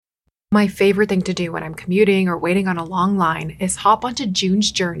My favorite thing to do when I'm commuting or waiting on a long line is hop onto June's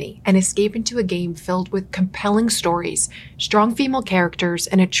Journey and escape into a game filled with compelling stories, strong female characters,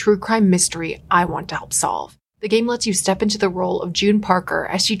 and a true crime mystery I want to help solve. The game lets you step into the role of June Parker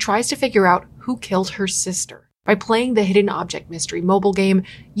as she tries to figure out who killed her sister. By playing the Hidden Object Mystery mobile game,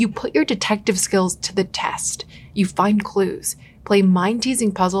 you put your detective skills to the test. You find clues, play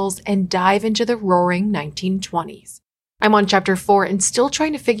mind-teasing puzzles, and dive into the roaring 1920s. I'm on Chapter 4 and still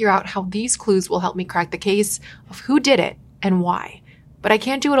trying to figure out how these clues will help me crack the case of who did it and why. But I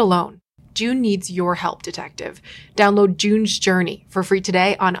can't do it alone. June needs your help, detective. Download June's Journey for free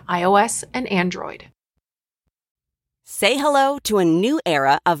today on iOS and Android. Say hello to a new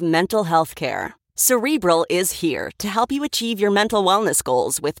era of mental health care. Cerebral is here to help you achieve your mental wellness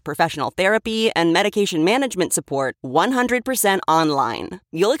goals with professional therapy and medication management support 100% online.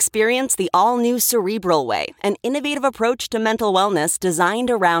 You'll experience the all-new Cerebral Way, an innovative approach to mental wellness designed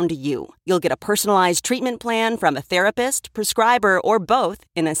around you. You'll get a personalized treatment plan from a therapist, prescriber, or both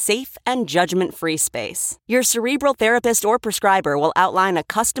in a safe and judgment-free space. Your Cerebral therapist or prescriber will outline a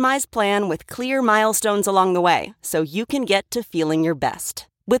customized plan with clear milestones along the way, so you can get to feeling your best.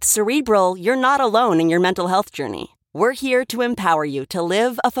 With Cerebral, you're not alone in your mental health journey. We're here to empower you to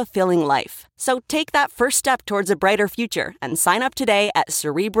live a fulfilling life. So take that first step towards a brighter future and sign up today at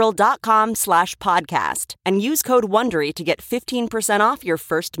Cerebral.com/podcast and use code WONDERY to get 15% off your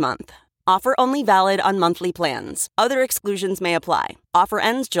first month. Offer only valid on monthly plans. Other exclusions may apply. Offer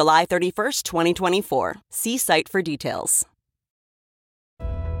ends July 31st, 2024. See site for details.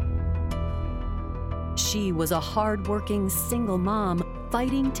 She was a hard-working single mom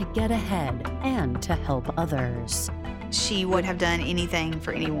fighting to get ahead and to help others. She would have done anything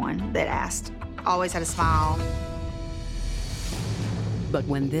for anyone that asked. Always had a smile. But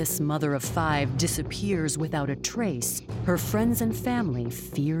when this mother of 5 disappears without a trace, her friends and family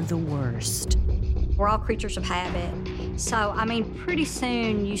fear the worst. We're all creatures of habit. So, pretty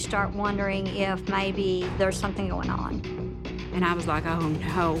soon you start wondering if maybe there's something going on. And I was like, oh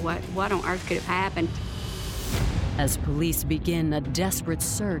no, what on earth could have happened? As police begin a desperate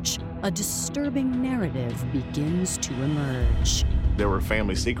search, a disturbing narrative begins to emerge. There were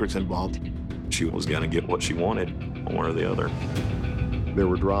family secrets involved. She was going to get what she wanted, one or the other. There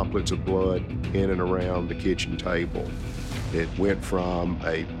were droplets of blood in and around the kitchen table. It went from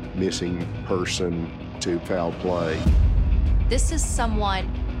a missing person to foul play. This is someone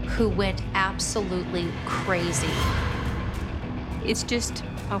who went absolutely crazy. It's just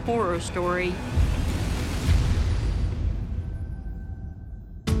a horror story.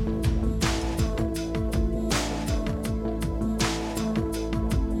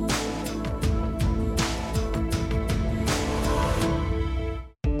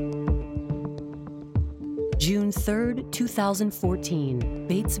 June 3rd, 2014,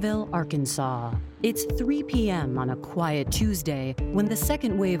 Batesville, Arkansas. It's 3 p.m. on a quiet Tuesday when the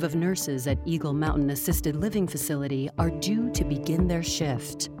second wave of nurses at Eagle Mountain Assisted Living Facility are due to begin their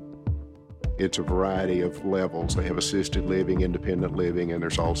shift. It's a variety of levels. They have assisted living, independent living, and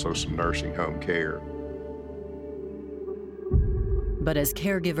there's also some nursing home care. But as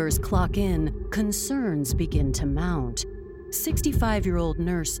caregivers clock in, concerns begin to mount. 65-year-old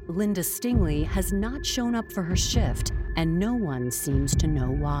nurse Linda Stingley has not shown up for her shift, and no one seems to know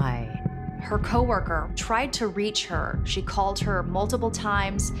why. Her coworker tried to reach her. She called her multiple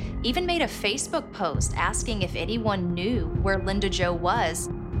times, even made a Facebook post asking if anyone knew where Linda Jo was.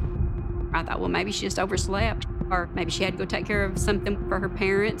 I thought, well, maybe she just overslept, or maybe she had to go take care of something for her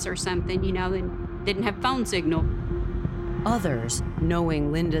parents or something, and didn't have phone signal. Others,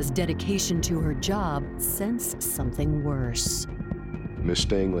 knowing Linda's dedication to her job, sense something worse. Miss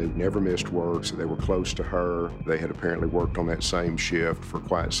Stingley never missed work, so they were close to her. They had apparently worked on that same shift for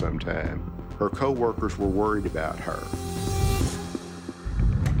quite some time. Her co-workers were worried about her.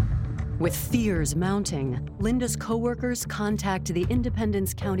 With fears mounting, Linda's co-workers contact the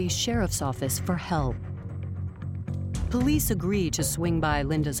Independence County Sheriff's Office for help. Police agree to swing by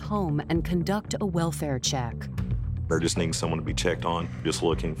Linda's home and conduct a welfare check. They're just needing someone to be checked on, just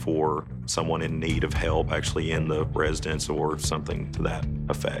looking for someone in need of help actually in the residence or something to that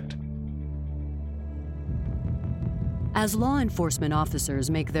effect. As law enforcement officers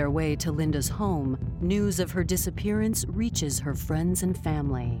make their way to Linda's home, news of her disappearance reaches her friends and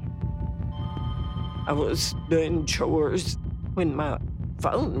family. I was doing chores when my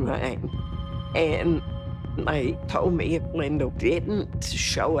phone rang, and they told me if Linda didn't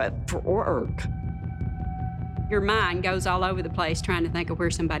show up for work. Your mind goes all over the place trying to think of where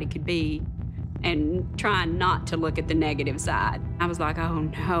somebody could be and trying not to look at the negative side. I was like, oh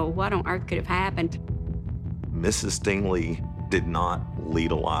no, what on earth could have happened? Mrs. Stingley did not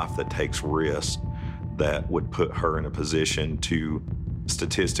lead a life that takes risks that would put her in a position to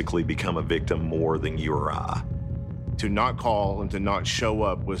statistically become a victim more than you or I. To not call and to not show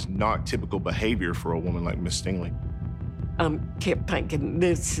up was not typical behavior for a woman like Miss Stingley. I kept thinking,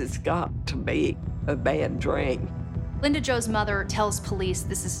 this has got to be a bad dream. Linda Jo's mother tells police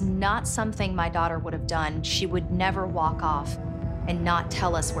this is not something my daughter would have done. She would never walk off and not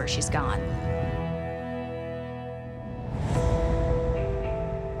tell us where she's gone.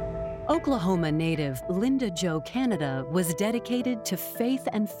 Oklahoma native Linda Jo Canada was dedicated to faith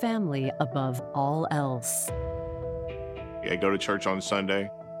and family above all else. I go to church on Sunday,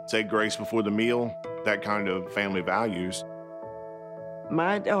 say grace before the meal, that kind of family values.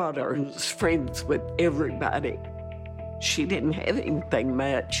 My daughter was friends with everybody. She didn't have anything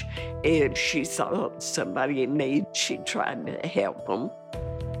much. If she saw somebody in need, she tried to help them.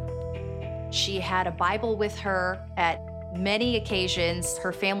 She had a Bible with her at many occasions.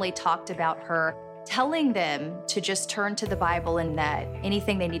 Her family talked about her, telling them to just turn to the Bible and that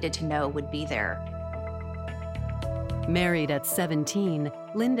anything they needed to know would be there. Married at 17,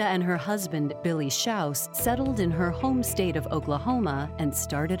 Linda and her husband, Billy Schaus, settled in her home state of Oklahoma and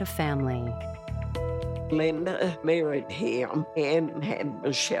started a family. Linda married him and had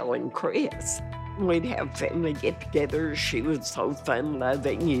Michelle and Chris. We'd have family get-togethers. She was so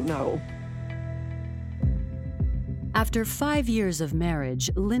fun-loving, you know. After 5 years of marriage,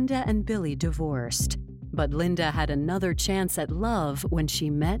 Linda and Billy divorced. But Linda had another chance at love when she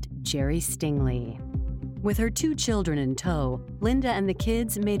met Jerrie Stingley. With her 2 children in tow, Linda and the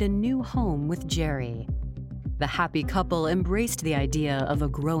kids made a new home with Jerrie. The happy couple embraced the idea of a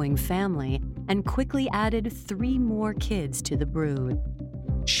growing family and quickly added 3 more kids to the brood.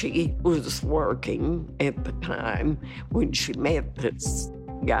 She was working at the time when she met this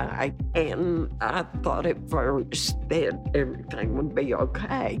guy, and I thought at first that everything would be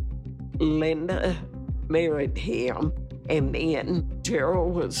okay. Linda married him, and then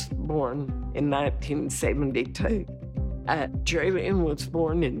Gerald was born in 1972. Jerrie was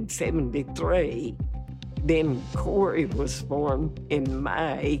born in 73. Then Corey was born in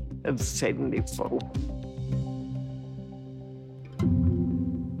May of 74.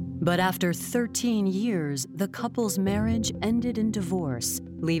 But after 13 years, the couple's marriage ended in divorce,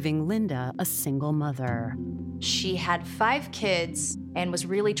 leaving Linda a single mother. She had 5 kids and was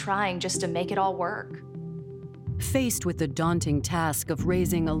really trying just to make it all work. Faced with the daunting task of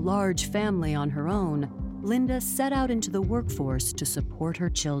raising a large family on her own, Linda set out into the workforce to support her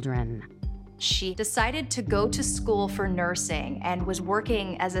children. She decided to go to school for nursing and was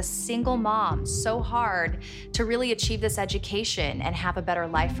working as a single mom so hard to really achieve this education and have a better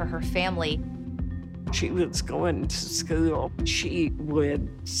life for her family. She was going to school. She would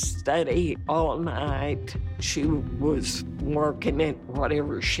study all night. She was working at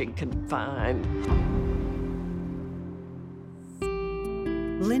whatever she could find.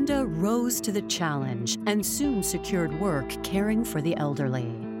 Linda rose to the challenge and soon secured work caring for the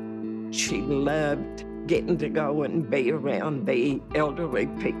elderly. She loved getting to go and be around the elderly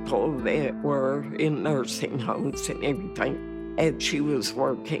people that were in nursing homes and everything. And she was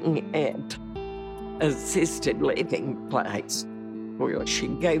working at assisted living place where she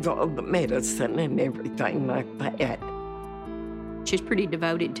gave all the medicine and everything like that. She's pretty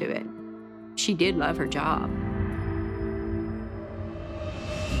devoted to it. She did love her job.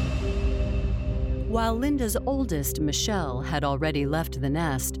 While Linda's oldest, Michelle, had already left the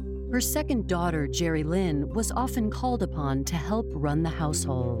nest, her second daughter, Lynn, was often called upon to help run the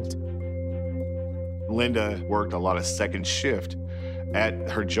household. Linda worked a lot of second shift at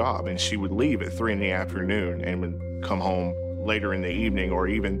her job, and she would leave at 3 in the afternoon and would come home later in the evening or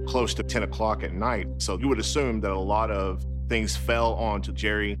even close to 10 o'clock at night. So you would assume that a lot of things fell onto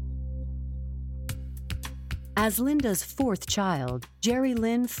Jerrie. As Linda's 4th child,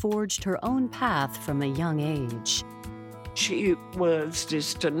 Lynn forged her own path from a young age. She was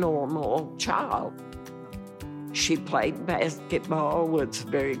just a normal child. She played basketball, was a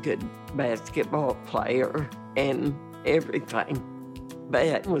very good basketball player and everything,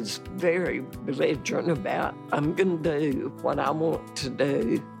 but was very belligerent about, I'm going to do what I want to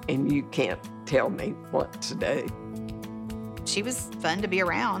do, and you can't tell me what to do. She was fun to be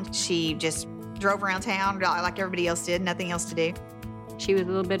around. She just drove around town like everybody else did, nothing else to do. She was a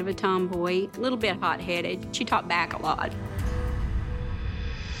little bit of a tomboy, a little bit hot-headed. She talked back a lot.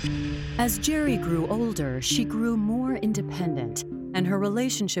 As Jerrie grew older, she grew more independent, and her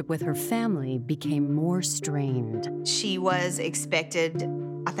relationship with her family became more strained. She was expected,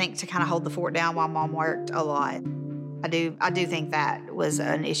 I think, to kind of hold the fort down while Mom worked a lot. I do think that was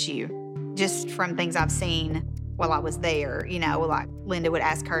an issue, just from things I've seen while I was there. Like Linda would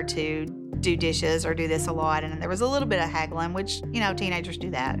ask her to do dishes or do this a lot, and there was a little bit of haggling, which, teenagers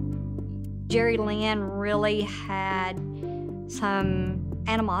do that. Jerrie Lynn really had some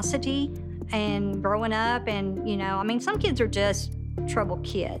animosity and growing up, and some kids are just troubled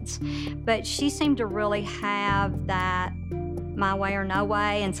kids, but she seemed to really have that my way or no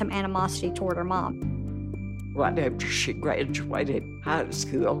way and some animosity toward her mom. Right after she graduated high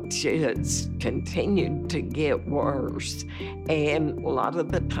school, she has continued to get worse, and a lot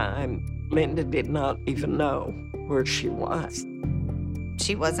of the time, Linda did not even know where she was.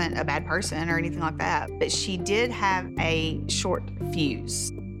 She wasn't a bad person or anything like that, but she did have a short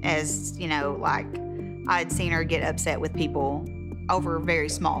fuse. As, like I'd seen her get upset with people over very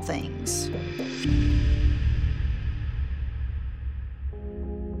small things.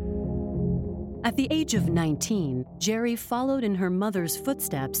 At the age of 19, Jerrie followed in her mother's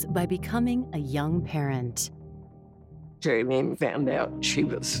footsteps by becoming a young parent. Jerrie found out she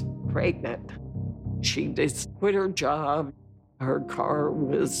was pregnant. She just quit her job. Her car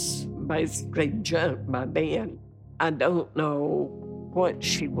was basically junked by then. I don't know what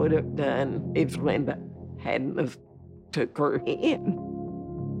she would have done if Linda hadn't have took her in.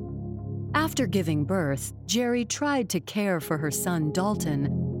 After giving birth, Jerrie tried to care for her son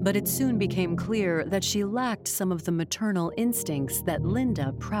Dalton, but it soon became clear that she lacked some of the maternal instincts that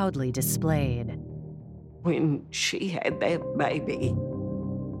Linda proudly displayed. When she had that baby,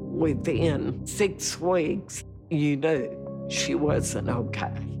 within 6 weeks, you knew she wasn't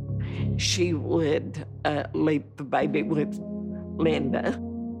okay. She would leave the baby with Linda.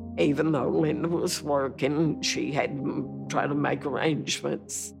 Even though Linda was working, she had to try to make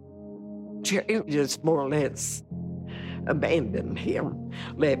arrangements. Jerrie just more or less abandoned him,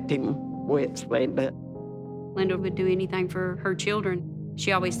 left him with Linda. Linda would do anything for her children.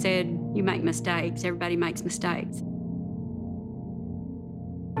 She always said, "You make mistakes. Everybody makes mistakes."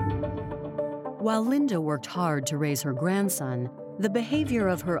 While Linda worked hard to raise her grandson, the behavior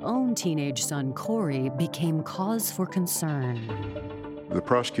of her own teenage son, Corey, became cause for concern. The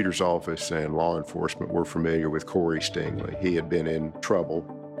prosecutor's office and law enforcement were familiar with Corey Stingley. He had been in trouble.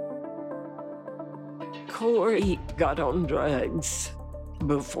 Corey got on drugs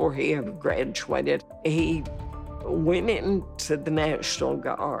before he ever graduated. He went into the National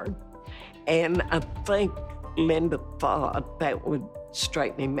Guard, and I think Linda thought that would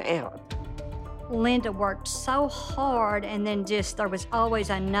straighten him out. Linda worked so hard, and then there was always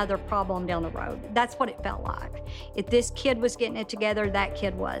another problem down the road. That's what it felt like. If this kid was getting it together, that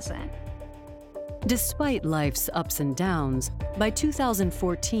kid wasn't. Despite life's ups and downs, by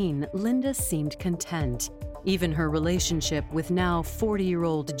 2014, Linda seemed content. Even her relationship with now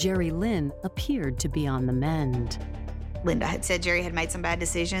 40-year-old Jerrie Lynn appeared to be on the mend. Linda had said Jerrie had made some bad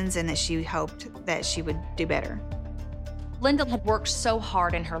decisions and that she hoped that she would do better. Linda had worked so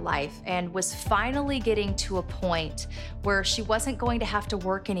hard in her life and was finally getting to a point where she wasn't going to have to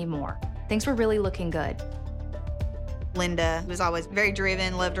work anymore. Things were really looking good. Linda was always very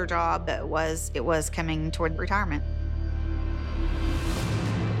driven, loved her job, but it was coming toward retirement.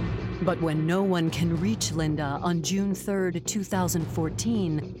 But when no one can reach Linda on June 3rd,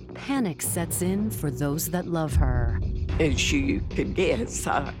 2014, panic sets in for those that love her. As you could guess,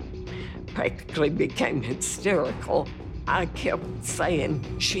 I practically became hysterical. I kept saying,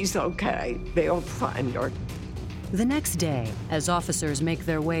 "She's okay, they'll find her." The next day, as officers make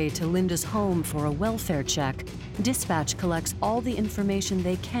their way to Linda's home for a welfare check, dispatch collects all the information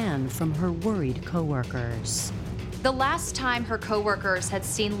they can from her worried coworkers. The last time her coworkers had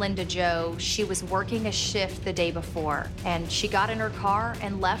seen Linda Jo, she was working a shift the day before, and she got in her car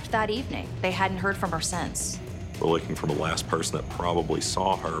and left that evening. They hadn't heard from her since. We're looking for the last person that probably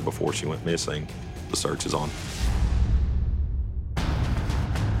saw her before she went missing. The search is on.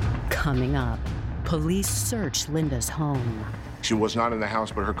 Coming up, police search Linda's home. She was not in the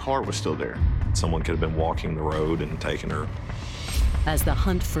house, but her car was still there. Someone could have been walking the road and taken her. As the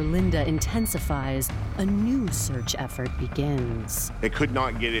hunt for Linda intensifies, a new search effort begins. They could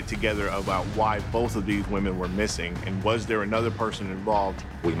not get it together about why both of these women were missing, and was there another person involved?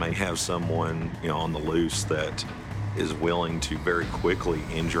 We may have someone, on the loose that is willing to very quickly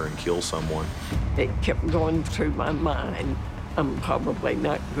injure and kill someone. It kept going through my mind. I'm probably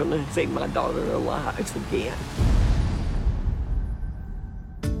not going to see my daughter alive again.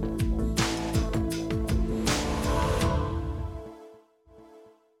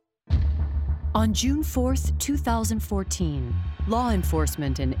 On June 4th, 2014, law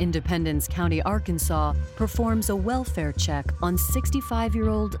enforcement in Independence County, Arkansas, performs a welfare check on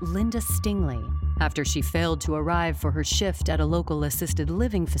 65-year-old Linda Stingley after she failed to arrive for her shift at a local assisted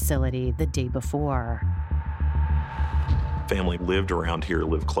living facility the day before. family lived around here,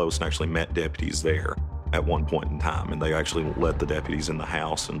 lived close, and actually met deputies there at one point in time. And they actually let the deputies in the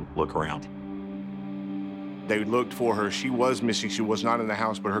house and look around. They looked for her. She was missing. She was not in the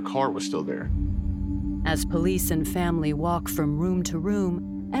house, but her car was still there. As police and family walk from room to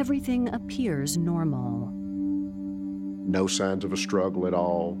room, everything appears normal. No signs of a struggle at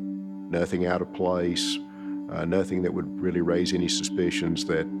all, nothing out of place, nothing that would really raise any suspicions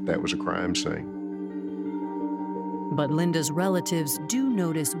that that was a crime scene. But Linda's relatives do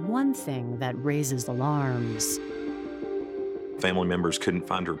notice one thing that raises alarms. Family members couldn't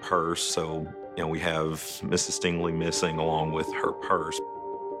find her purse, so we have Mrs. Stingley missing along with her purse.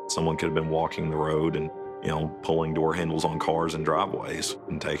 Someone could have been walking the road and, pulling door handles on cars and driveways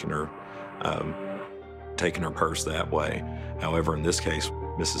and taking her purse that way. However, in this case,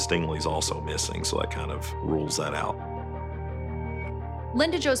 Mrs. Stingley's also missing, so that kind of rules that out.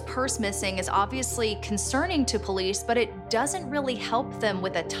 Linda Jo's purse missing is obviously concerning to police, but it doesn't really help them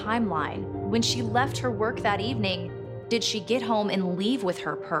with a timeline. When she left her work that evening, did she get home and leave with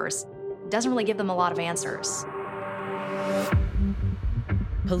her purse? Doesn't really give them a lot of answers.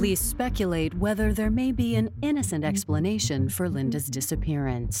 Police speculate whether there may be an innocent explanation for Linda's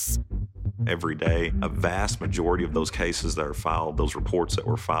disappearance. Every day, a vast majority of those cases that are filed, those reports that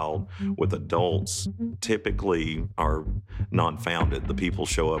were filed with adults, typically are non-founded. The people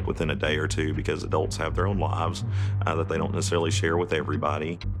show up within a day or two because adults have their own lives that they don't necessarily share with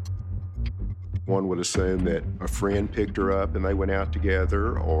everybody. One would assume that a friend picked her up and they went out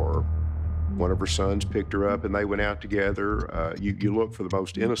together, or one of her sons picked her up and they went out together. You look for the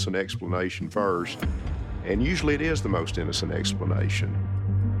most innocent explanation first, and usually it is the most innocent explanation.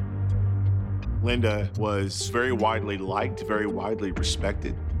 Linda was very widely liked, very widely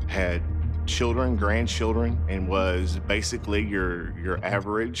respected, had children, grandchildren, and was basically your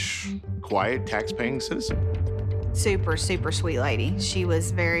average, quiet, tax-paying citizen. Super, super sweet lady. She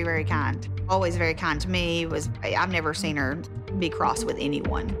was very, very kind. Always very kind to me. I've never seen her be cross with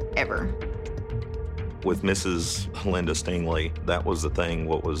anyone, ever. With Mrs. Linda Stingley, that was the thing,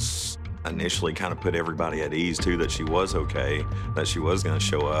 what was initially kind of put everybody at ease too, that she was okay, that she was gonna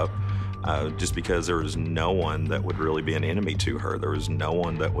show up. Just because there was no one that would really be an enemy to her. There was no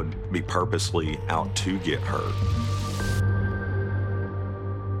one that would be purposely out to get her.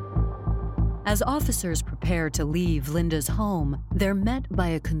 As officers prepare to leave Linda's home, they're met by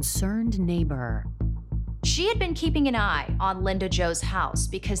a concerned neighbor. She had been keeping an eye on Linda Jo's house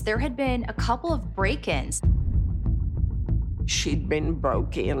because there had been a couple of break-ins. She'd been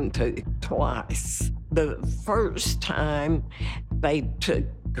broke into twice. The first time, they took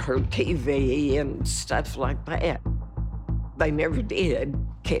her TV and stuff like that. They never did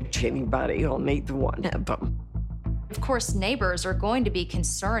catch anybody on either one of them. Of course, neighbors are going to be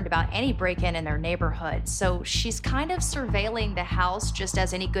concerned about any break-in in their neighborhood, so she's kind of surveilling the house just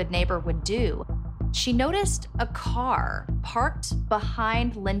as any good neighbor would do. She noticed a car parked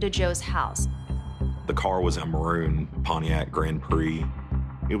behind Linda Jo's house. The car was a maroon Pontiac Grand Prix.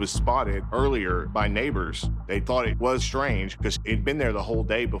 It was spotted earlier by neighbors. They thought it was strange because it'd been there the whole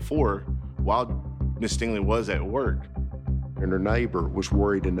day before while Miss Stingley was at work. And her neighbor was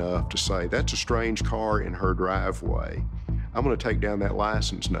worried enough to say, that's a strange car in her driveway. I'm gonna take down that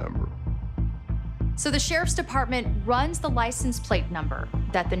license number. So the sheriff's department runs the license plate number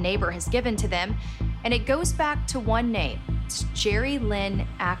that the neighbor has given to them, and it goes back to one name. It's Jerrie Lynn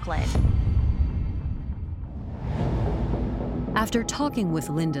Acklin. After talking with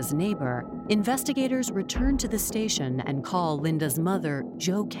Linda's neighbor, investigators return to the station and call Linda's mother,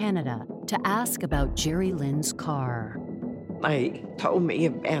 Jo Canada, to ask about Jerrie Lynn's car. They told me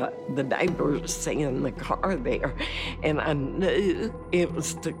about the neighbors seeing the car there, and I knew it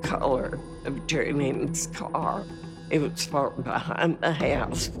was the color of Jerrie Lynn's car. It was parked behind the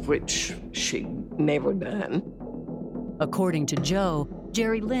house, which she'd never done. According to Jo,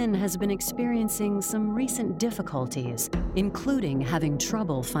 Jerrie Lynn has been experiencing some recent difficulties, including having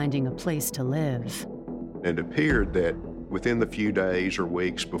trouble finding a place to live. It appeared that within the few days or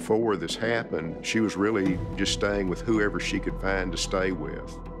weeks before this happened, she was really just staying with whoever she could find to stay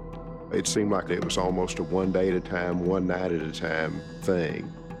with. It seemed like it was almost a one day at a time, one night at a time thing.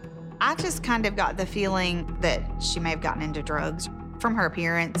 I just kind of got the feeling that she may have gotten into drugs. From her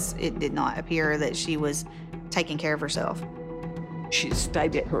appearance, it did not appear that she was taking care of herself. She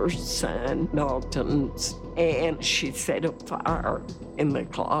stayed at her son Dalton's, and she set a fire in the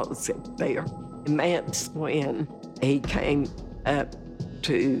closet there. And that's when he came up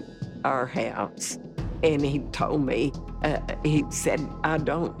to our house, and he told me, he said, I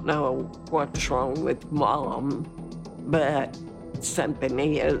don't know what's wrong with Mom, but something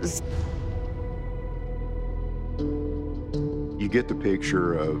is. get the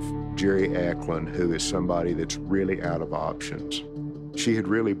picture of Jerrie Acklin, who is somebody that's really out of options. She had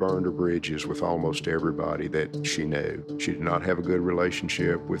really burned her bridges with almost everybody that she knew. She did not have a good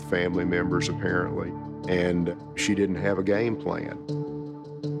relationship with family members, apparently, and she didn't have a game plan.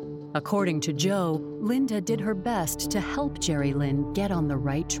 According to Joe, Linda did her best to help Jerrie Lynn get on the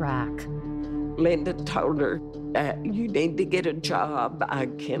right track. Linda told her, you need to get a job. I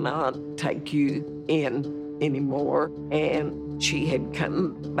cannot take you in anymore. And she had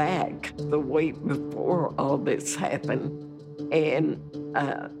come back the week before all this happened. And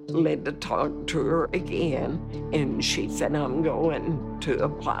Linda talked to her again, and she said, I'm going to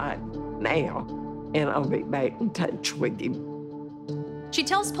apply now, and I'll be back in touch with you. She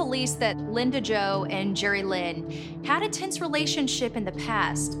tells police that Linda Jo and Jerrie Lynn had a tense relationship in the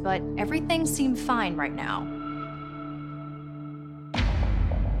past, but everything seemed fine right now.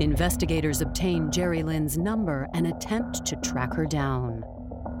 Investigators obtain Jerrie Lynn's number and attempt to track her down.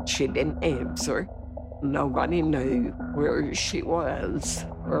 She didn't answer. Nobody knew where she was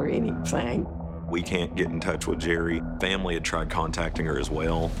or anything. We can't get in touch with Jerrie. Family had tried contacting her as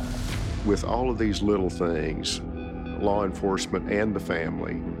well. With all of these little things, law enforcement and the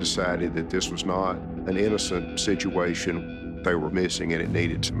family decided that this was not an innocent situation. They were missing and it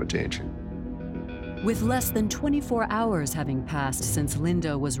needed some attention. With less than 24 hours having passed since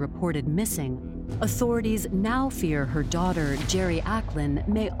Linda was reported missing, authorities now fear her daughter, Jerrie Acklin,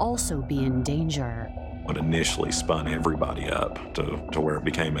 may also be in danger. What initially spun everybody up to where it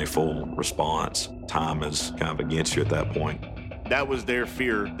became a full response. Time is kind of against you at that point. That was their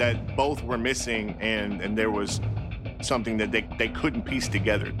fear, that both were missing and there was something that they couldn't piece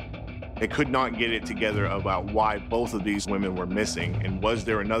together. They could not get it together about why both of these women were missing, and was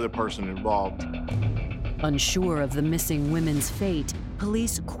there another person involved? Unsure of the missing women's fate,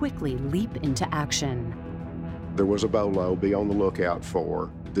 police quickly leap into action. There was a bolo, be on the lookout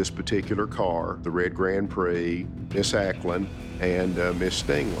for this particular car, the red Grand Prix, Miss Acklin, and Miss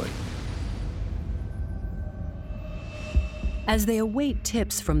Stingley. As they await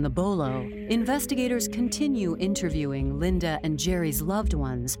tips from the bolo, investigators continue interviewing Linda and Jerrie's loved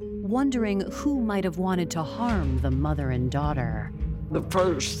ones, wondering who might have wanted to harm the mother and daughter. The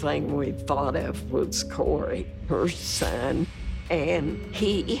first thing we thought of was Corey, her son, and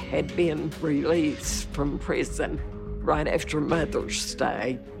he had been released from prison right after Mother's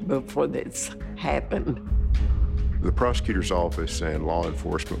Day before this happened. The prosecutor's office and law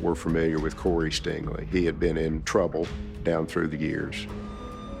enforcement were familiar with Corey Stingley. He had been in trouble down through the years.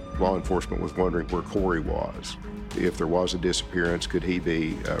 Law enforcement was wondering where Corey was. If there was a disappearance, could he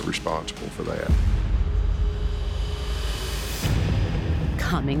be responsible for that?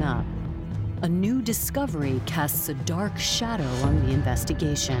 Coming up, a new discovery casts a dark shadow on the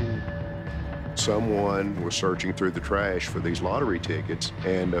investigation. Someone was searching through the trash for these lottery tickets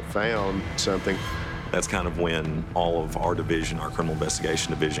and found something. That's kind of when all of our division, our criminal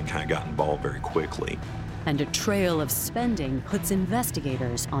investigation division, kind of got involved very quickly. And a trail of spending puts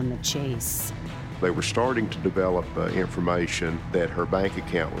investigators on the chase. They were starting to develop information that her bank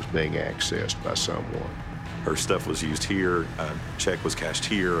account was being accessed by someone. Her stuff was used here, a check was cashed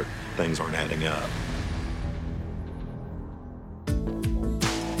here, things aren't adding up.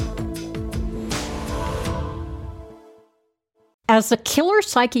 As a Killer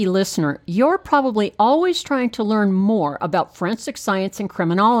Psyche listener, you're probably always trying to learn more about forensic science and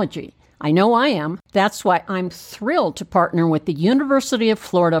criminology. I know I am. That's why I'm thrilled to partner with the University of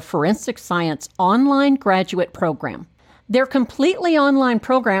Florida Forensic Science online graduate program. Their completely online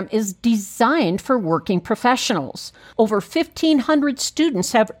program is designed for working professionals. Over 1,500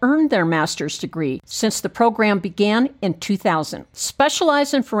 students have earned their master's degree since the program began in 2000.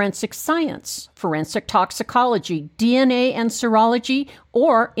 Specialize in forensic science, forensic toxicology, DNA and serology,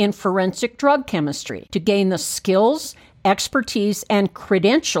 or in forensic drug chemistry to gain the skills, expertise, and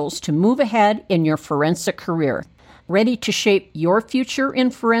credentials to move ahead in your forensic career. Ready to shape your future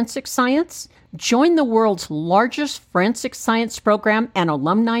in forensic science? Join the world's largest forensic science program and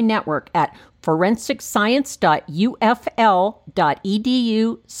alumni network at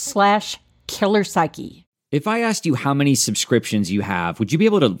forensicscience.ufl.edu/killerpsyche. If I asked you how many subscriptions you have, would you be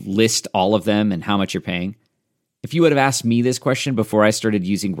able to list all of them and how much you're paying? If you would have asked me this question before I started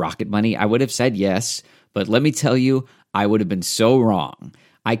using Rocket Money, I would have said yes, but let me tell you, I would have been so wrong.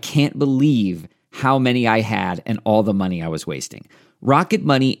 I can't believe how many I had and all the money I was wasting. Rocket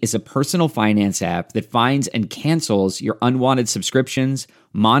Money is a personal finance app that finds and cancels your unwanted subscriptions,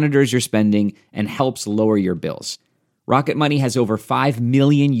 monitors your spending, and helps lower your bills. Rocket Money has over 5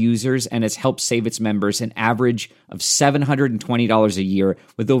 million users and has helped save its members an average of $720 a year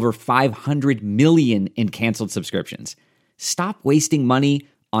with over 500 million in canceled subscriptions. Stop wasting money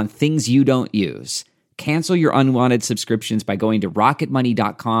on things you don't use. Cancel your unwanted subscriptions by going to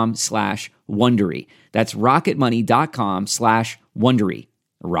rocketmoney.com/Wondery. That's rocketmoney.com/Wondery.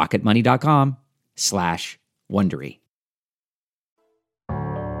 rocketmoney.com/Wondery.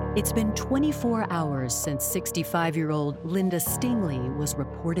 It's been 24 hours since 65-year-old Linda Stingley was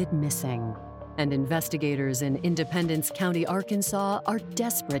reported missing, and investigators in Independence County, Arkansas are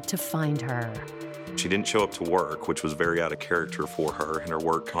desperate to find her. She didn't show up to work, which was very out of character for her, and her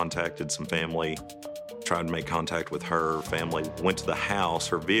work contacted some family, tried to make contact with her. Family went to the house.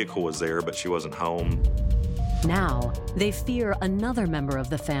 Her vehicle was there, but she wasn't home. Now, they fear another member of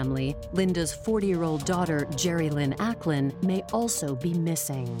the family, Linda's 40-year-old daughter, Jerrie Lynn Acklin, may also be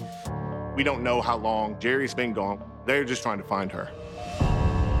missing. We don't know how long Jerry's been gone. They're just trying to find her.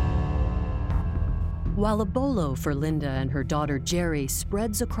 While a bolo for Linda and her daughter Jerrie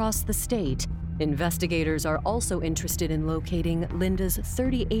spreads across the state, investigators are also interested in locating Linda's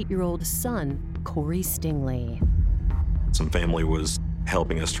 38-year-old son, Corey Stingley. Some family was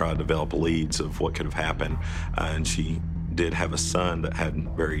helping us try to develop leads of what could have happened, and she did have a son that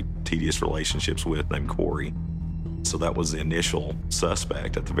had very tedious relationships with named Corey. So that was the initial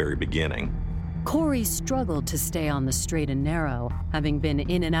suspect at the very beginning. Corey struggled to stay on the straight and narrow, having been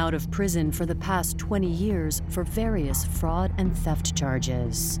in and out of prison for the past 20 years for various fraud and theft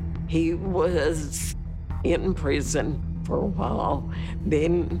charges. He was in prison for a while,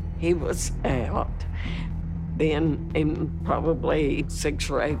 then he was out. Then in probably 6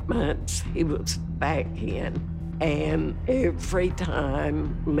 or 8 months, he was back in. And every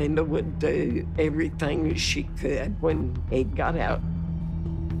time, Linda would do everything she could when he got out.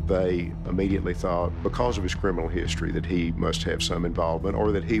 They immediately thought, because of his criminal history, that he must have some involvement,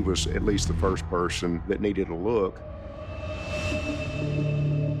 or that he was at least the first person that needed a look.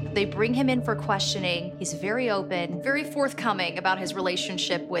 They bring him in for questioning. He's very open, very forthcoming about his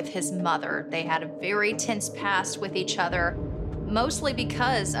relationship with his mother. They had a very tense past with each other, mostly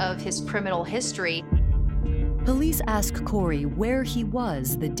because of his criminal history. Police ask Corey where he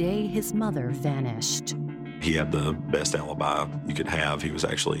was the day his mother vanished. He had the best alibi you could have. He was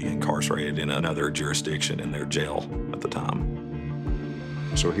actually incarcerated in another jurisdiction in their jail at the time.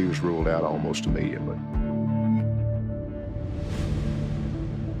 So he was ruled out almost immediately.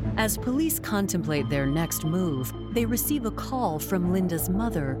 As police contemplate their next move, they receive a call from Linda's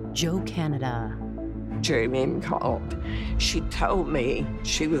mother, Jo Canada. Jerrie called. She told me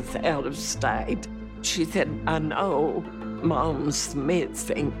she was out of state. She said, "I know Mom's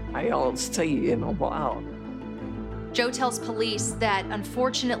missing. I'll see you in a while." Jo tells police that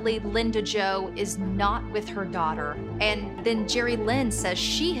unfortunately Linda Jo is not with her daughter, and then Jerrie Lynn says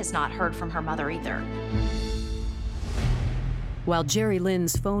she has not heard from her mother either. While Jerrie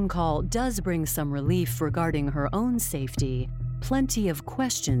Lynn's phone call does bring some relief regarding her own safety, plenty of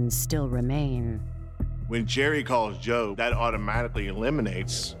questions still remain. When Jerrie calls Jo, that automatically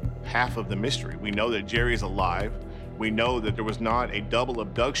eliminates half of the mystery. We know that Jerry's alive. We know that there was not a double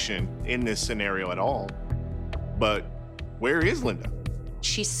abduction in this scenario at all. But where is Linda?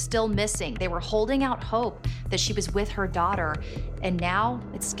 She's still missing. They were holding out hope that she was with her daughter, and now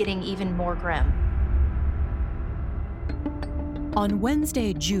it's getting even more grim. On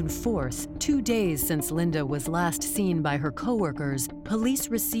Wednesday, June 4th, 2 days since Linda was last seen by her coworkers, police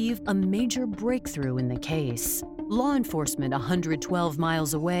receive a major breakthrough in the case. Law enforcement 112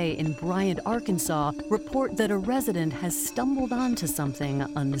 miles away in Bryant, Arkansas, report that a resident has stumbled onto something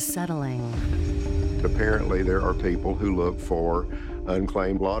unsettling. Apparently, there are people who look for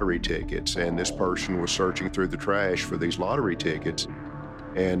unclaimed lottery tickets, and this person was searching through the trash for these lottery tickets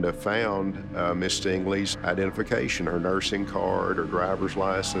and found Miss Stingley's identification, her nursing card, her driver's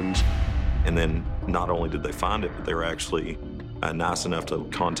license. And then not only did they find it, but they were actually nice enough to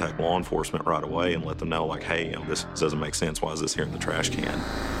contact law enforcement right away and let them know, like, hey, this doesn't make sense. Why is this here in the trash can?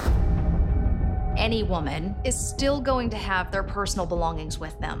 Any woman is still going to have their personal belongings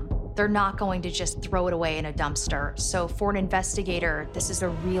with them. They're not going to just throw it away in a dumpster. So for an investigator, this is a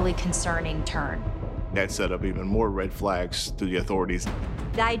really concerning turn. That set up even more red flags to the authorities.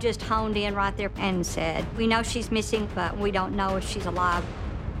 They just honed in right there and said, "We know she's missing, but we don't know if she's alive."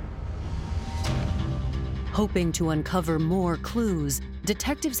 Hoping to uncover more clues,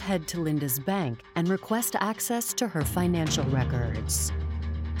 detectives head to Linda's bank and request access to her financial records.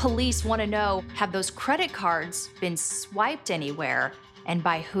 Police want to know, have those credit cards been swiped anywhere, and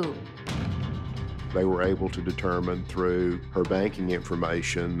by who? They were able to determine through her banking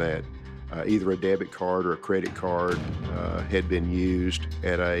information that either a debit card or a credit card had been used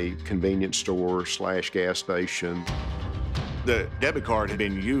at a convenience store / gas station. The debit card had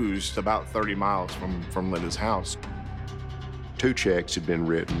been used about 30 miles from Linda's house. 2 checks had been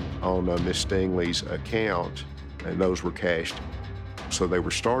written on Miss Stingley's account, and those were cashed. So they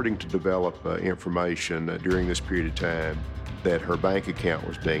were starting to develop information during this period of time that her bank account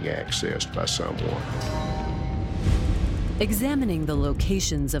was being accessed by someone. Examining the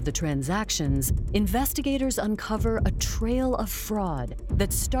locations of the transactions, investigators uncover a trail of fraud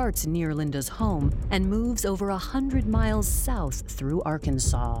that starts near Linda's home and moves over 100 miles south through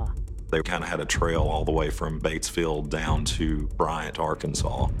Arkansas. They kind of had a trail all the way from Batesville down to Bryant,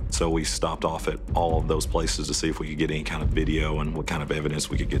 Arkansas. So we stopped off at all of those places to see if we could get any kind of video and what kind of evidence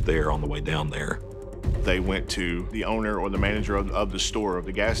we could get there on the way down there. They went to the owner or the manager of the store, of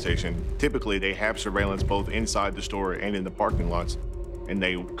the gas station. Typically, they have surveillance both inside the store and in the parking lots, and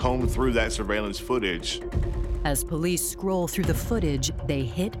they combed through that surveillance footage. As police scroll through the footage, they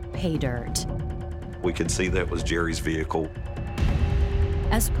hit pay dirt. We could see that was Jerry's vehicle.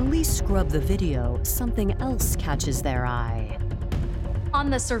 As police scrub the video, something else catches their eye. On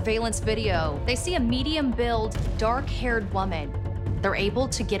the surveillance video, they see a medium-build, dark-haired woman. They're able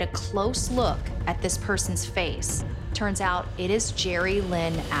to get a close look at this person's face. Turns out it is Jerrie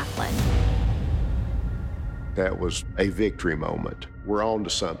Lynn Acklin. That was a victory moment. We're on to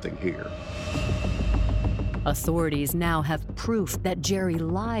something here. Authorities now have proof that Jerrie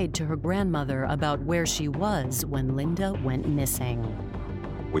lied to her grandmother about where she was when Linda went missing.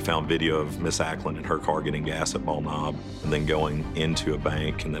 We found video of Miss Acklin in her car getting gas at Ball Knob, and then going into a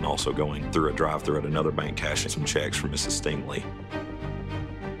bank, and then also going through a drive-through at another bank, cashing some checks for Mrs. Stingley.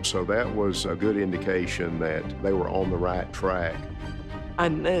 So that was a good indication that they were on the right track. I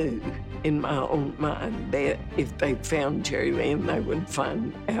knew in my own mind that if they found Jerrie Lynn, they would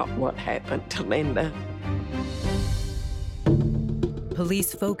find out what happened to Linda.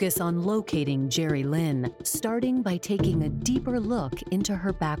 Police focus on locating Jerrie Lynn, starting by taking a deeper look into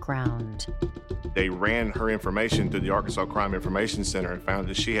her background. They ran her information through the Arkansas Crime Information Center and found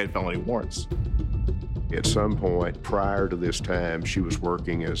that she had felony warrants. At some point prior to this time, she was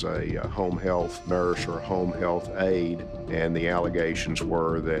working as a home health nurse or a home health aide, and the allegations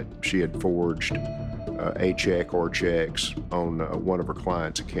were that she had forged a check or checks on one of her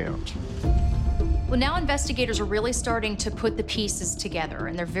clients' accounts. Well, now investigators are really starting to put the pieces together,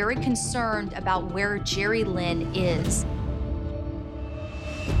 and they're very concerned about where Jerrie Lynn is.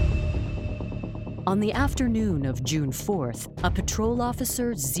 On the afternoon of June 4th, a patrol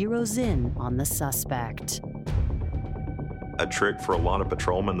officer zeroes in on the suspect. A trick for a lot of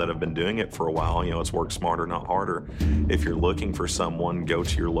patrolmen that have been doing it for a while, it's work smarter, not harder. If you're looking for someone, go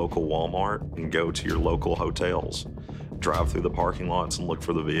to your local Walmart and go to your local hotels. Drive through the parking lots and look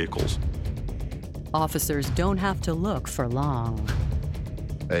for the vehicles. Officers don't have to look for long.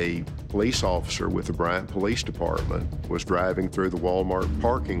 A police officer with the Bryant Police Department was driving through the Walmart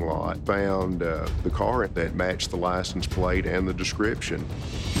parking lot, found the car that matched the license plate and the description.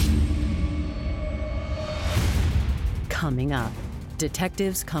 Coming up,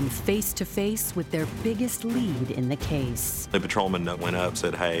 detectives come face to face with their biggest lead in the case. The patrolman that went up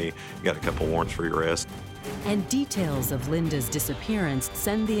said, "Hey, you got a couple warrants for your arrest." And details of Linda's disappearance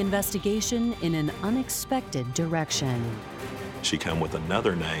send the investigation in an unexpected direction. She come with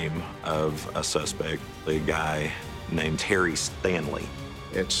another name of a suspect, a guy named Terry Stanley.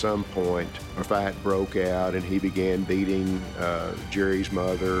 At some point, a fight broke out and he began beating Jerry's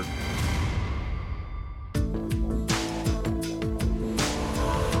mother.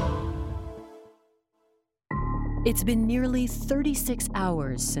 It's been nearly 36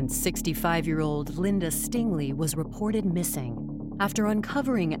 hours since 65-year-old Linda Stingley was reported missing. After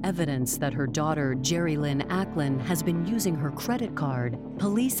uncovering evidence that her daughter, Jerrie Lynn Acklin, has been using her credit card,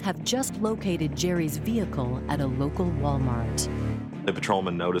 police have just located Jerry's vehicle at a local Walmart. The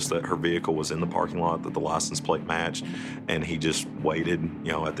patrolman noticed that her vehicle was in the parking lot, that the license plate matched, and he just waited,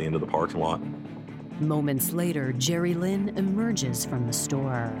 at the end of the parking lot. Moments later, Jerrie Lynn emerges from the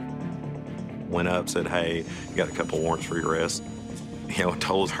store. Went up, said, "Hey, you got a couple warrants for your arrest."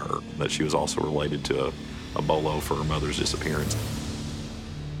 Told her that she was also related to a bolo for her mother's disappearance.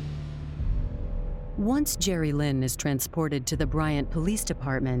 Once Jerrie Lynn is transported to the Bryant Police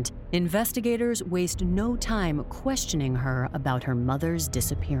Department, investigators waste no time questioning her about her mother's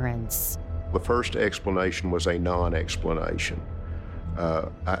disappearance. The first explanation was a non-explanation.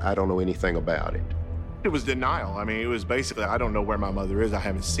 I don't know anything about it. It was denial. It was basically, I don't know where my mother is. I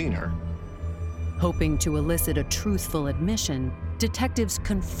haven't seen her. Hoping to elicit a truthful admission, detectives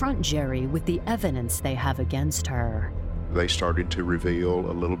confront Jerrie with the evidence they have against her. They started to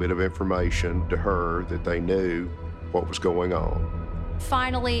reveal a little bit of information to her that they knew what was going on.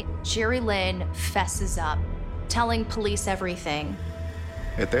 Finally, Jerrie Lynn fesses up, telling police everything.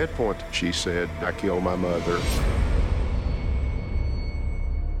 At that point, she said, "I killed my mother."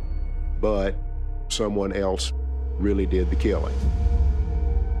 but someone else really did the killing.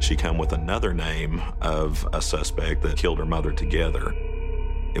 She come with another name of a suspect that killed her mother together.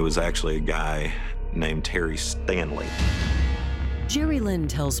 It was actually a guy named Terry Stanley. Jerrie Lynn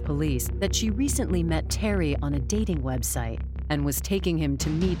tells police that she recently met Terry on a dating website and was taking him to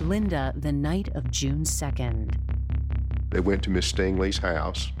meet Linda the night of June 2nd. They went to Miss Stingley's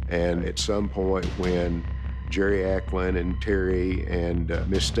house, and at some point when Jerrie Acklin and Terry and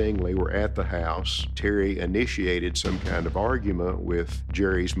Miss Stingley were at the house, Terry initiated some kind of argument with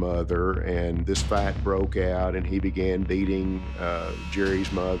Jerry's mother, and this fight broke out, and he began beating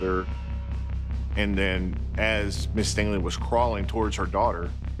Jerry's mother. And then as Miss Stingley was crawling towards her daughter,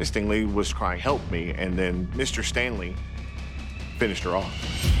 Miss Stingley was crying, "Help me," and then Mr. Stanley finished her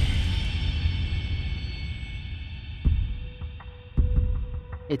off.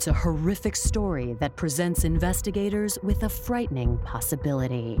 It's a horrific story that presents investigators with a frightening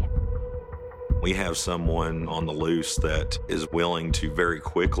possibility. We have someone on the loose that is willing to very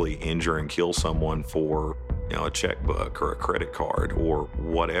quickly injure and kill someone for, a checkbook or a credit card or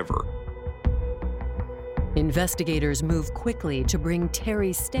whatever. Investigators move quickly to bring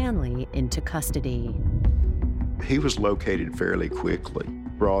Terry Stanley into custody. He was located fairly quickly,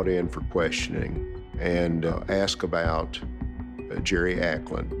 brought in for questioning, and asked about Jerrie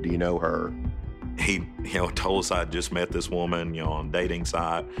Acklin. Do you know her? He, told us I'd just met this woman, on a dating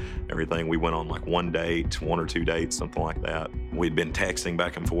site, everything. We went on like one or two dates, something like that. We'd been texting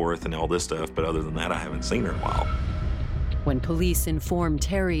back and forth and all this stuff, but other than that, I haven't seen her in a while. When police inform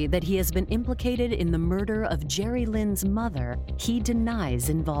Terry that he has been implicated in the murder of Jerrie Lynn's mother, he denies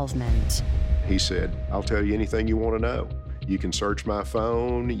involvement. He said, "I'll tell you anything you want to know. You can search my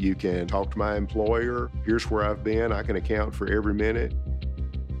phone, you can talk to my employer. Here's where I've been, I can account for every minute."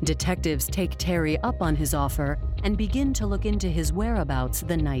 Detectives take Terry up on his offer and begin to look into his whereabouts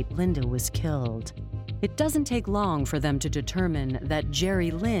the night Linda was killed. It doesn't take long for them to determine that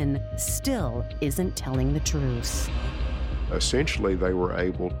Jerrie Lynn still isn't telling the truth. Essentially, they were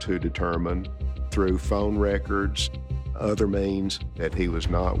able to determine through phone records, other means, that he was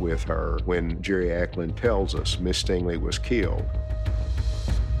not with her when Jerrie Acklin tells us Miss Stingley was killed.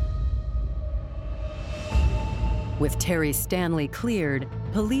 With Terry Stanley cleared,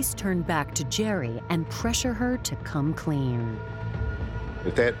 police turn back to Jerrie and pressure her to come clean.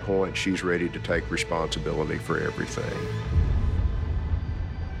 At that point, she's ready to take responsibility for everything.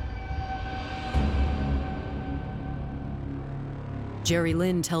 Jerrie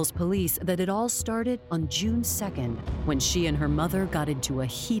Lynn tells police that it all started on June 2nd when she and her mother got into a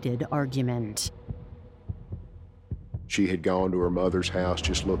heated argument. She had gone to her mother's house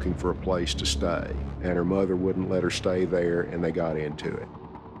just looking for a place to stay, and her mother wouldn't let her stay there, and they got into it.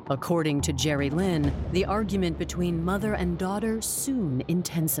 According to Jerrie Lynn, the argument between mother and daughter soon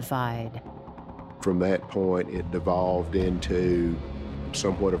intensified. From that point, it devolved into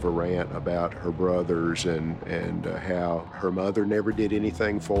somewhat of a rant about her brothers and how her mother never did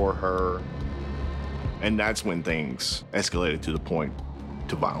anything for her. And that's when things escalated to the point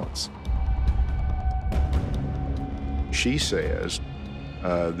to violence. She says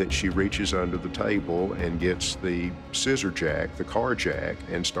that she reaches under the table and gets the scissor jack, the car jack,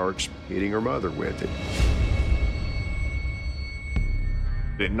 and starts hitting her mother with it.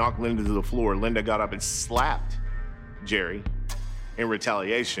 It knocked Linda to the floor. Linda got up and slapped Jerrie in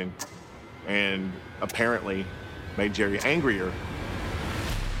retaliation, and apparently made Jerrie angrier.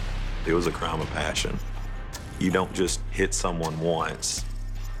 It was a crime of passion. You don't just hit someone once,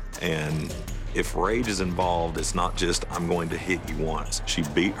 and if rage is involved, it's not just, I'm going to hit you once. She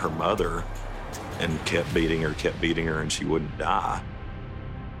beat her mother and kept beating her, and she wouldn't die.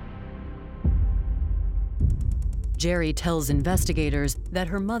 Jerrie tells investigators that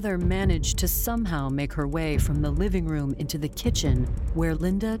her mother managed to somehow make her way from the living room into the kitchen where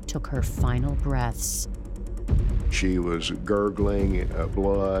Linda took her final breaths. She was gurgling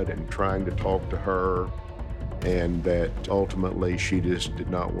blood and trying to talk to her, and that ultimately she just did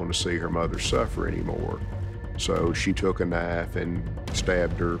not want to see her mother suffer anymore. So she took a knife and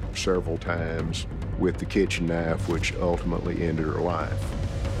stabbed her several times with the kitchen knife, which ultimately ended her life.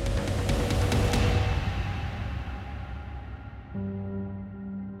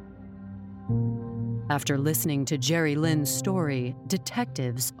 After listening to Jerrie Lynn's story,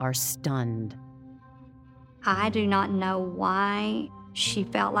 detectives are stunned. I do not know why she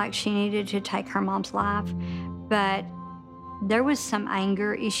felt like she needed to take her mom's life, but there was some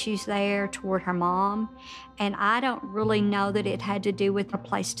anger issues there toward her mom, and I don't really know that it had to do with a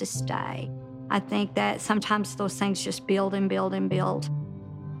place to stay. I think that sometimes those things just build and build and build.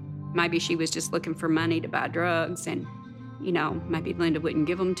 Maybe she was just looking for money to buy drugs, and maybe Linda wouldn't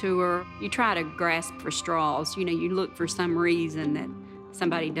give them to her. You try to grasp for straws. You look for some reason that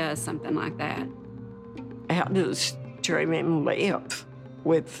somebody does something like that. How does Jerrie live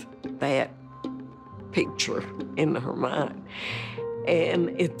with that picture in her mind? And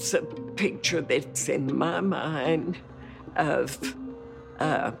it's a picture that's in my mind of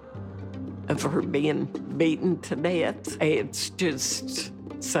her being beaten to death. It's just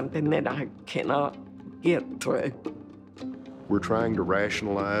something that I cannot get through. We're trying to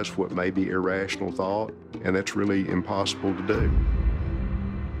rationalize what may be irrational thought, and that's really impossible to do.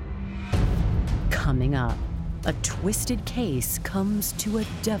 Coming up, a twisted case comes to a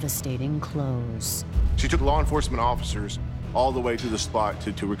devastating close. She took law enforcement officers all the way to the spot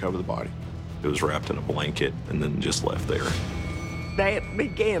to recover the body. It was wrapped in a blanket and then just left there. That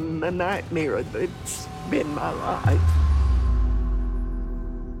began the nightmare that's been my life.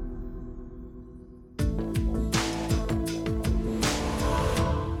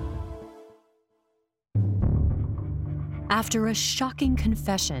 After a shocking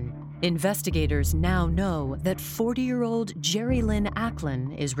confession, investigators now know that 40-year-old Jerrie Lynn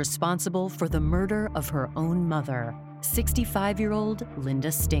Acklin is responsible for the murder of her own mother, 65-year-old Linda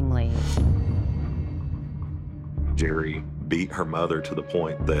Stingley. Jerrie beat her mother to the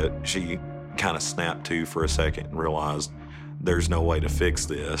point that she kind of snapped to for a second and realized there's no way to fix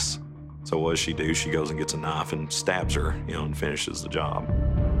this. So what does she do? She goes and gets a knife and stabs her, and finishes the job.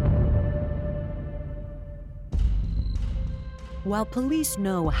 While police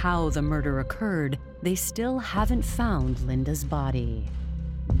know how the murder occurred, they still haven't found Linda's body.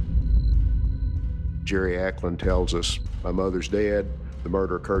 Jerrie Acklin tells us, my mother's dead. The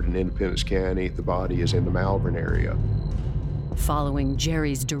murder occurred in Independence County. The body is in the Malvern area. Following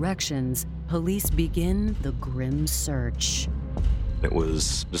Jerry's directions, police begin the grim search. It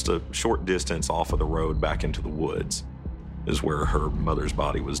was just a short distance off of the road back into the woods is where her mother's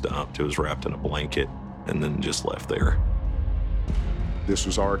body was dumped. It was wrapped in a blanket and then just left there. This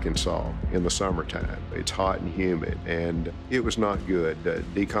was Arkansas in the summertime. It's hot and humid, and it was not good.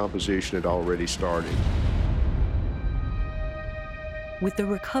 Decomposition had already started. With the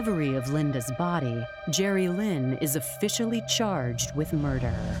recovery of Linda's body, Jerrie Lynn is officially charged with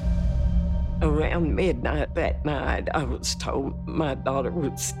murder. Around midnight that night, I was told my daughter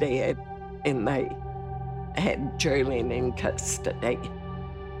was dead, and they had Jerrie Lynn in custody.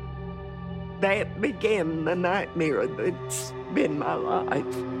 That began the nightmare that's been my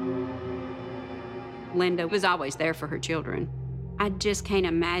life. Linda was always there for her children. I just can't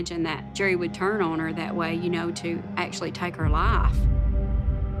imagine that Jerrie would turn on her that way, to actually take her life.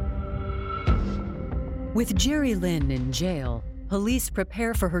 With Jerrie Lynn in jail, police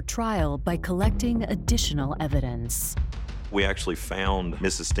prepare for her trial by collecting additional evidence. We actually found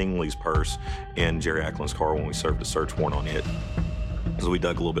Mrs. Stingley's purse in Jerrie Acklin's car when we served a search warrant on it. As we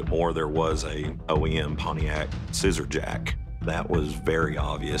dug a little bit more, there was a OEM Pontiac scissor jack. That was very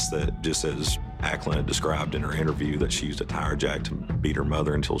obvious that, just as Acklin had described in her interview, that she used a tire jack to beat her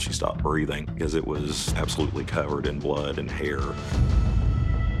mother until she stopped breathing, because it was absolutely covered in blood and hair.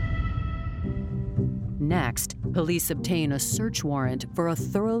 Next, police obtain a search warrant for a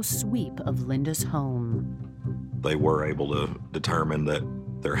thorough sweep of Linda's home. They were able to determine that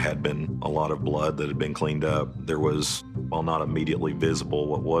there had been a lot of blood that had been cleaned up. There was, while not immediately visible,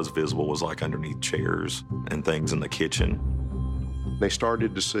 what was visible was like underneath chairs and things in the kitchen. They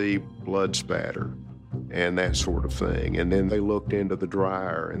started to see blood spatter and that sort of thing. And then they looked into the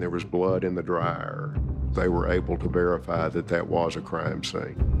dryer, and there was blood in the dryer. They were able to verify that that was a crime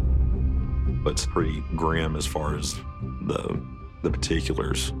scene. But it's pretty grim as far as the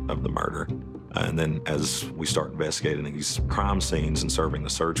particulars of the murder. And then as we start investigating these crime scenes and serving the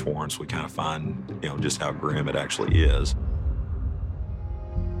search warrants, we kind of find, just how grim it actually is.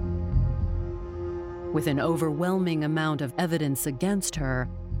 With an overwhelming amount of evidence against her,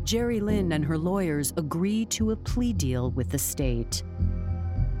 Jerrie Lynn and her lawyers agree to a plea deal with the state.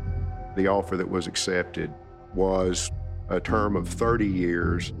 The offer that was accepted was a term of 30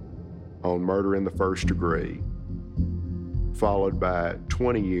 years on murder in the first degree, followed by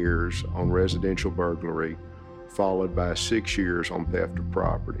 20 years on residential burglary, followed by 6 years on theft of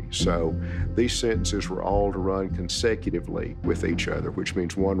property. So these sentences were all to run consecutively with each other, which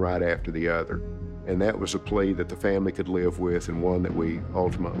means one right after the other. And that was a plea that the family could live with, and one that we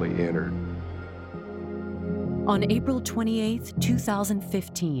ultimately entered. On April 28,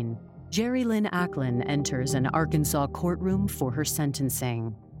 2015, Jerrie Lynn Acklin enters an Arkansas courtroom for her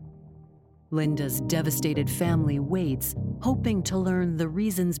sentencing. Linda's devastated family waits, hoping to learn the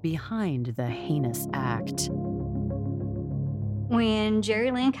reasons behind the heinous act. When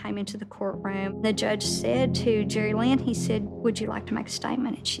Jerrie Lynn came into the courtroom, the judge said to Jerrie Lynn, he said, "Would you like to make a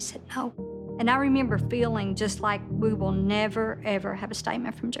statement?" And she said, "No." And I remember feeling just like we will never, ever have a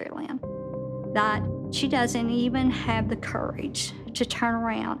statement from Jerrie Lynn. That she doesn't even have the courage to turn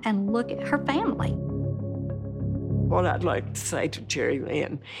around and look at her family. What I'd like to say to Jerrie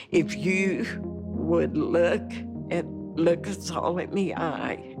Lynn, if you would look us all in the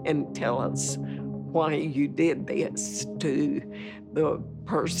eye and tell us why you did this to the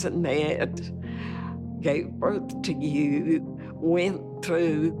person that gave birth to you, went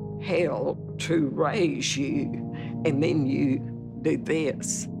through hell to raise you, and then you do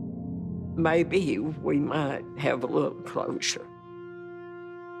this. Maybe we might have a little closure.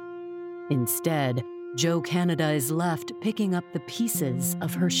 Instead, Jo Canada is left picking up the pieces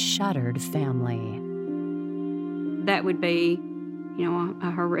of her shattered family. That would be,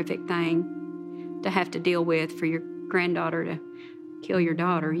 a horrific thing to have to deal with for your granddaughter to kill your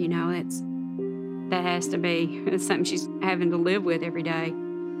daughter. That has to be something she's having to live with every day.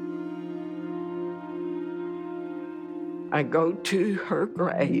 I go to her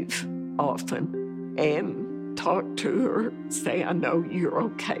grave often and talk to her, say, I know you're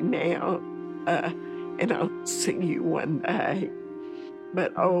okay now, and I'll see you one day.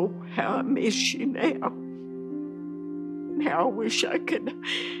 But oh, how I miss you now. And how I wish I could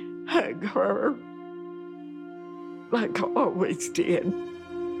hug her like I always did.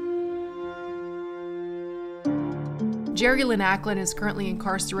 Jerrie Lynn Acklin is currently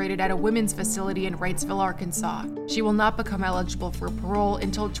incarcerated at a women's facility in Wrightsville, Arkansas. She will not become eligible for parole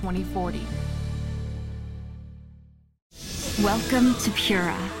until 2040. Welcome to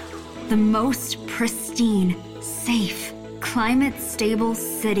Pura, the most pristine, safe, climate-stable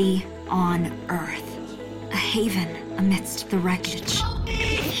city on Earth. A haven amidst the wreckage.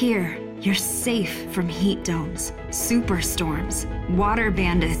 Here, you're safe from heat domes, superstorms, water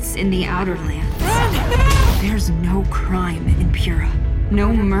bandits in the outer lands. There's no crime in Pura,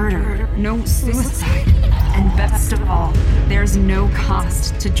 no murder, no suicide, and best of all, there's no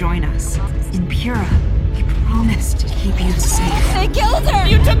cost to join us. In Pura, we promise to keep you safe. They killed her!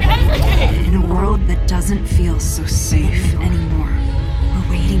 You took everything! In a world that doesn't feel so safe anymore, we're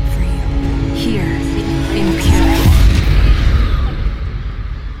waiting for you, here in Pura.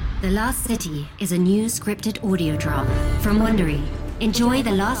 The Last City is a new scripted audio drama from Wondery. Enjoy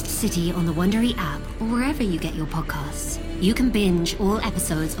The Last City on the Wondery app or wherever you get your podcasts. You can binge all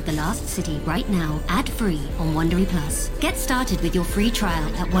episodes of The Last City right now, ad-free on Wondery Plus. Get started with your free trial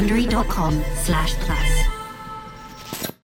at Wondery.com/plus.